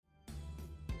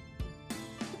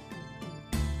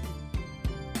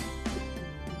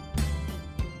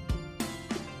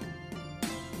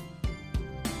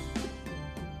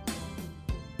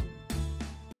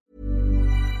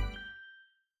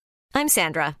I'm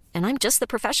Sandra, and I'm just the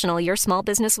professional your small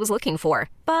business was looking for.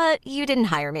 But you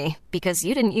didn't hire me because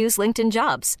you didn't use LinkedIn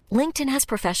Jobs. LinkedIn has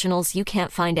professionals you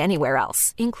can't find anywhere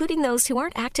else, including those who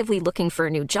aren't actively looking for a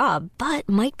new job, but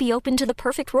might be open to the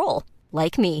perfect role,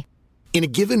 like me. In a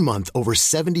given month, over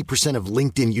 70% of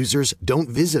LinkedIn users don't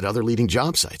visit other leading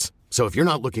job sites. So if you're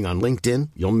not looking on LinkedIn,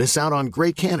 you'll miss out on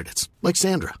great candidates like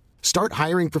Sandra. Start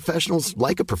hiring professionals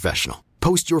like a professional.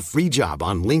 Post your free job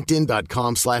on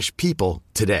linkedin.com/people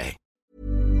today.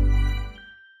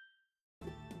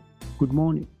 Good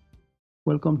morning.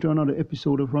 Welcome to another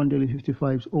episode of Rondelli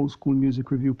 55's Old School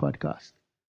Music Review Podcast.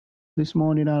 This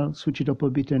morning I'll switch it up a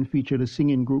bit and feature the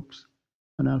singing groups,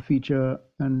 and I'll feature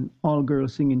an all-girl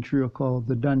singing trio called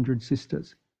the Dandridge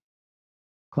Sisters,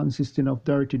 consisting of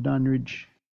Dorothy Dandridge,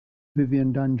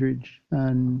 Vivian Dandridge,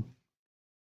 and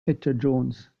Etta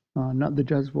Jones, not the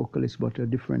jazz vocalist, but a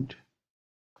different.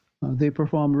 They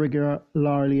perform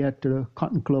regularly at the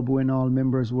Cotton Club when all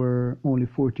members were only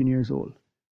 14 years old.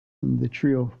 And the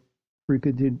trio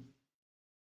frequented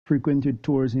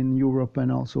tours in Europe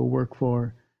and also worked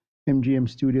for MGM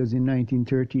Studios in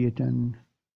 1938 and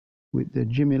with the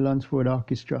Jimmy Lunsford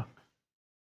Orchestra.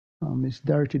 Miss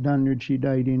Dorothy Dandridge, she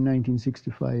died in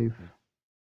 1965.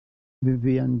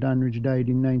 Vivian Dandridge died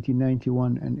in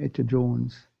 1991, and Etta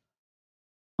Jones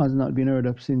has not been heard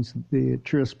of since the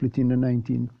trio split in the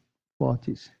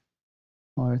 1940s,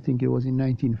 or I think it was in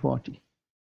 1940.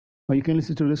 But you can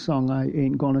listen to the song I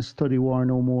Ain't Gonna Study War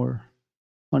No More,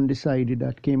 Undecided,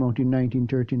 that came out in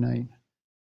 1939.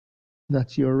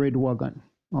 That's Your Red Wagon,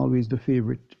 always the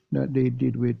favorite that they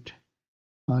did with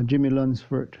Jimmy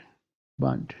Lunsford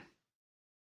Band.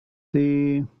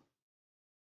 They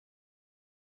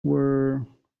were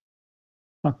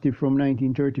active from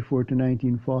 1934 to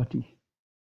 1940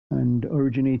 and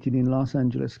originated in Los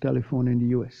Angeles, California in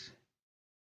the US.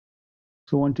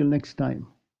 So until next time,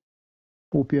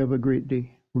 hope you have a great day.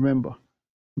 Remember,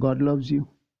 God loves you.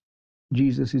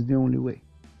 Jesus is the only way.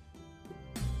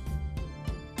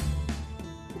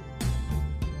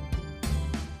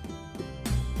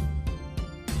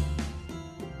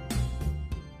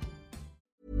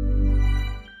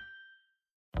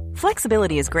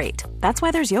 Flexibility is great. That's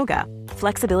why there's yoga.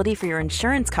 Flexibility for your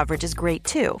insurance coverage is great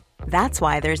too. That's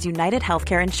why there's United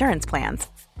Healthcare Insurance Plans.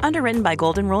 Underwritten by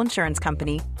Golden Rule Insurance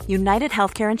Company, United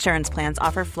Healthcare Insurance Plans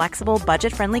offer flexible,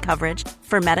 budget-friendly coverage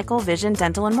for medical, vision,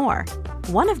 dental, and more.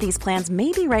 One of these plans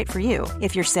may be right for you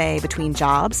if you're, say, between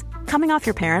jobs, coming off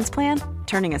your parents' plan,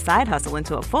 turning a side hustle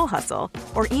into a full hustle,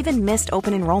 or even missed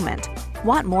open enrollment.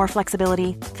 Want more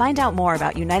flexibility? Find out more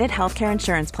about United Healthcare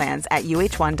Insurance Plans at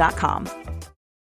uh1.com.